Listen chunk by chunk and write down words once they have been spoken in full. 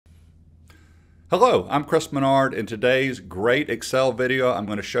Hello, I'm Chris Menard. In today's great Excel video, I'm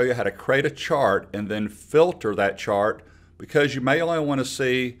going to show you how to create a chart and then filter that chart because you may only want to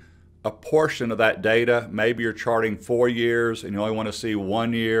see a portion of that data. Maybe you're charting 4 years and you only want to see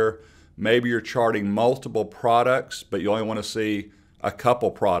 1 year. Maybe you're charting multiple products, but you only want to see a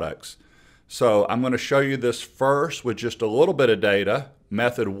couple products. So I'm going to show you this first with just a little bit of data,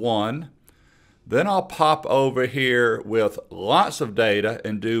 method 1. Then I'll pop over here with lots of data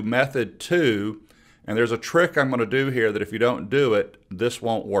and do method 2. And there's a trick I'm going to do here that if you don't do it, this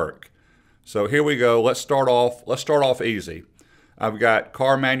won't work. So here we go. Let's start off easy. I've got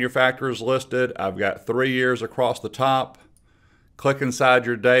car manufacturers listed. I've got 3 years across the top. Click inside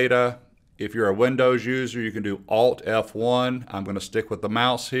your data. If you're a Windows user, you can do Alt F1. I'm going to stick with the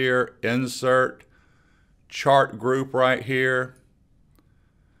mouse here. Insert, chart group right here.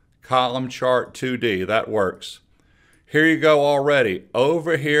 Column chart 2D, that works. Here you go already.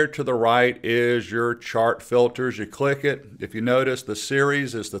 Over here to the right is your chart filters. You click it. If you notice, the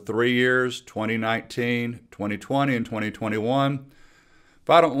series is the 3 years, 2019, 2020, and 2021. If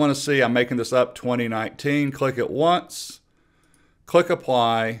I don't want to see, I'm making this up, 2019, click it once, click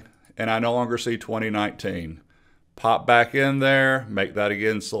apply, and I no longer see 2019. Pop back in there, make that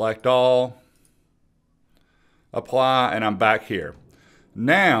again, select all, apply, and I'm back here.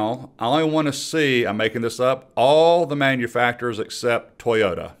 Now, I only want to see, I'm making this up, all the manufacturers except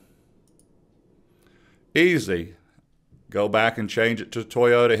Toyota. Easy. Go back and change it to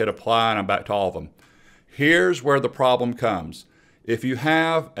Toyota, hit apply, and I'm back to all of them. Here's where the problem comes. If you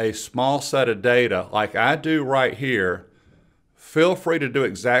have a small set of data, like I do right here, feel free to do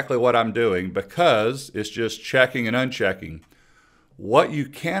exactly what I'm doing because it's just checking and unchecking. What you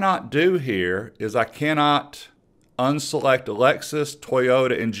cannot do here is I cannot unselect Lexus,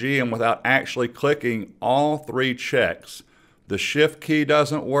 Toyota, and GM without actually clicking all 3 checks. The shift key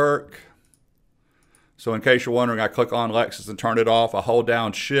doesn't work. So in case you're wondering, I click on Lexus and turn it off. I hold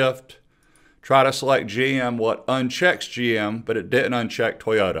down shift, try to select GM, what unchecks GM, but it didn't uncheck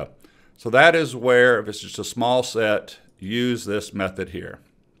Toyota. So that is where, if it's just a small set, use this method here.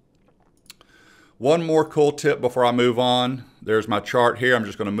 One more cool tip before I move on. There's my chart here. I'm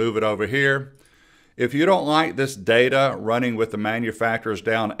just going to move it over here. If you don't like this data running with the manufacturers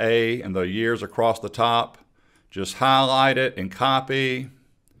down A and the years across the top, just highlight it and copy.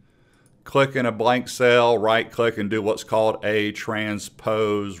 Click in a blank cell, right click and do what's called a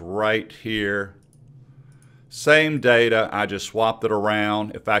transpose right here. Same data, I just swapped it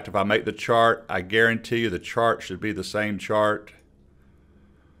around. In fact, if I make the chart, I guarantee you the chart should be the same chart.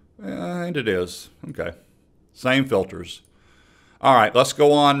 And it is. Okay. Same filters. All right, let's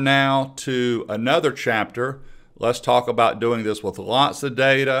go on now to another chapter. Let's talk about doing this with lots of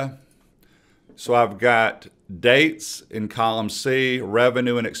data. So I've got dates in column C,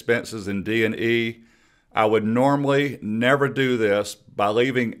 revenue and expenses in D and E. I would normally never do this by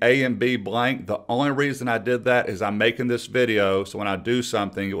leaving A and B blank. The only reason I did that is I'm making this video, so when I do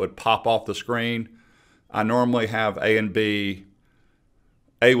something, it would pop off the screen. I normally have A and B.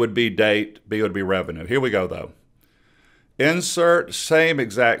 A would be date, B would be revenue. Here we go though. Insert, same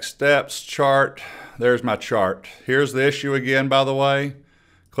exact steps, chart. There's my chart. Here's the issue again, by the way.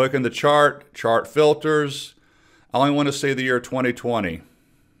 Click in the chart, chart filters. I only want to see the year 2020.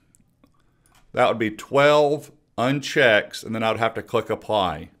 That would be 12 unchecks, and then I'd have to click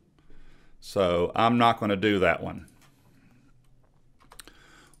apply. So I'm not going to do that one.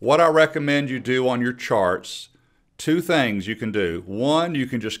 What I recommend you do on your charts, 2 things you can do. One, you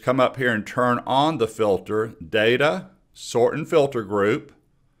can just come up here and turn on the filter, data, sort and filter group,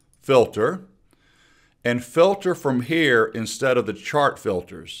 filter, and filter from here instead of the chart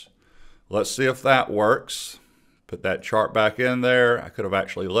filters. Let's see if that works. Put that chart back in there. I could have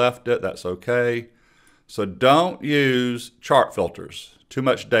actually left it. That's okay. So don't use chart filters. Too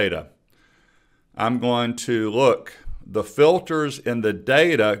much data. I'm going to look. The filters in the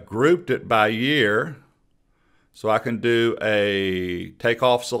data grouped it by year. So I can do a take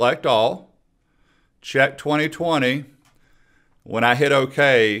off, select all, check 2020. When I hit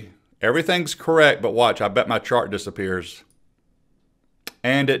OK, everything's correct, but watch, I bet my chart disappears.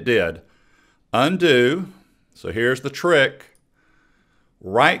 And it did. Undo. So here's the trick.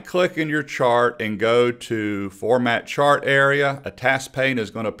 Right-click in your chart and go to Format Chart area. A task pane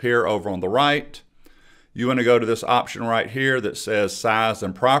is going to appear over on the right. You want to go to this option right here that says Size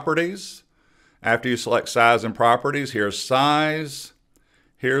and Properties. After you select Size and Properties, here's Size,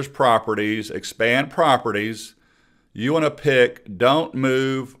 here's Properties, Expand Properties. You want to pick Don't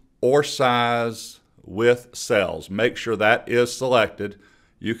Move or Size with Cells. Make sure that is selected.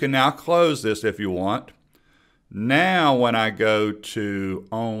 You can now close this if you want. Now when I go to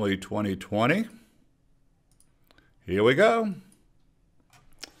only 2020, Here we go.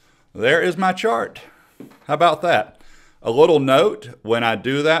 There is my chart. How about that? A little note when I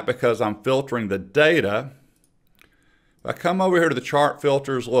do that, because I'm filtering the data, if I come over here to the chart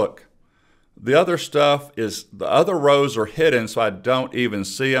filters, look, the other stuff is, the other rows are hidden so I don't even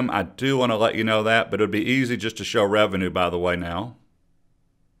see them. I do want to let you know that, but it would be easy just to show revenue, by the way, now.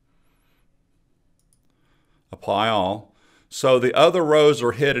 Apply all. So the other rows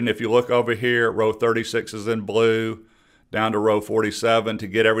are hidden. If you look over here, row 36 is in blue, down to row 47. To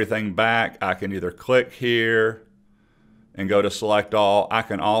get everything back, I can either click here and go to select all. I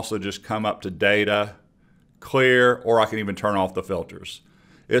can also just come up to data, clear, or I can even turn off the filters.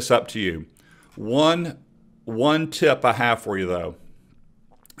 It's up to you. One tip I have for you though,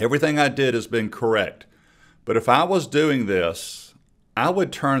 everything I did has been correct. But if I was doing this, I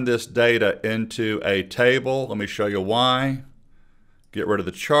would turn this data into a table. Let me show you why. Get rid of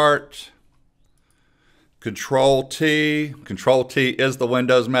the chart. Control T. Control T is the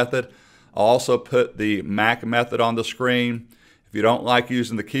Windows method. I'll also put the Mac method on the screen. If you don't like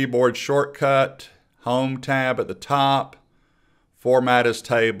using the keyboard shortcut, Home tab at the top, Format as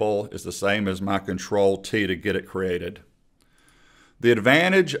Table is the same as my Control T to get it created. The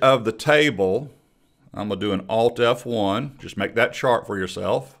advantage of the table, I'm going to do an Alt F1, just make that chart for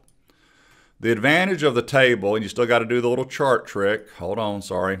yourself. The advantage of the table, and you still got to do the little chart trick. Hold on,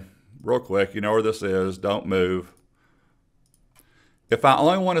 sorry. Real quick, you know where this is, don't move. If I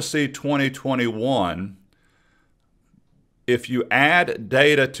only want to see 2021, if you add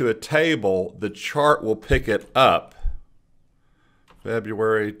data to a table, the chart will pick it up.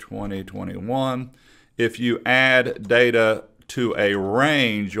 February 2021. If you add data to a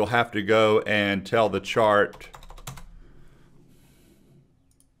range, you'll have to go and tell the chart.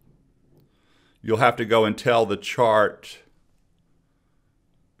 You'll have to go and tell the chart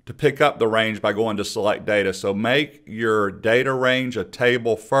to pick up the range by going to select data. So make your data range a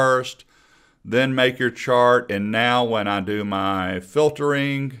table first, then make your chart. And now when I do my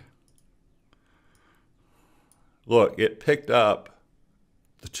filtering, look, it picked up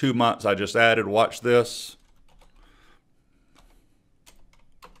the 2 months I just added. Watch this.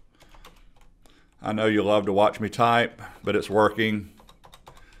 I know you love to watch me type, but it's working.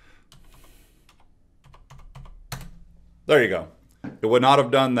 There you go. It would not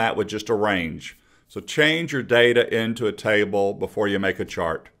have done that with just a range. So change your data into a table before you make a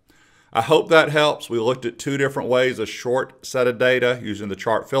chart. I hope that helps. We looked at two different ways: a short set of data using the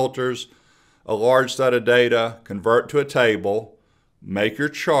chart filters, a large set of data, convert to a table, make your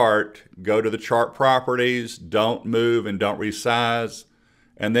chart, go to the chart properties, don't move and don't resize,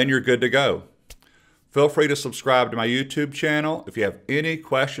 and then you're good to go. Feel free to subscribe to my YouTube channel. If you have any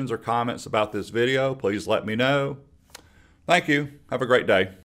questions or comments about this video, please let me know. Thank you. Have a great day.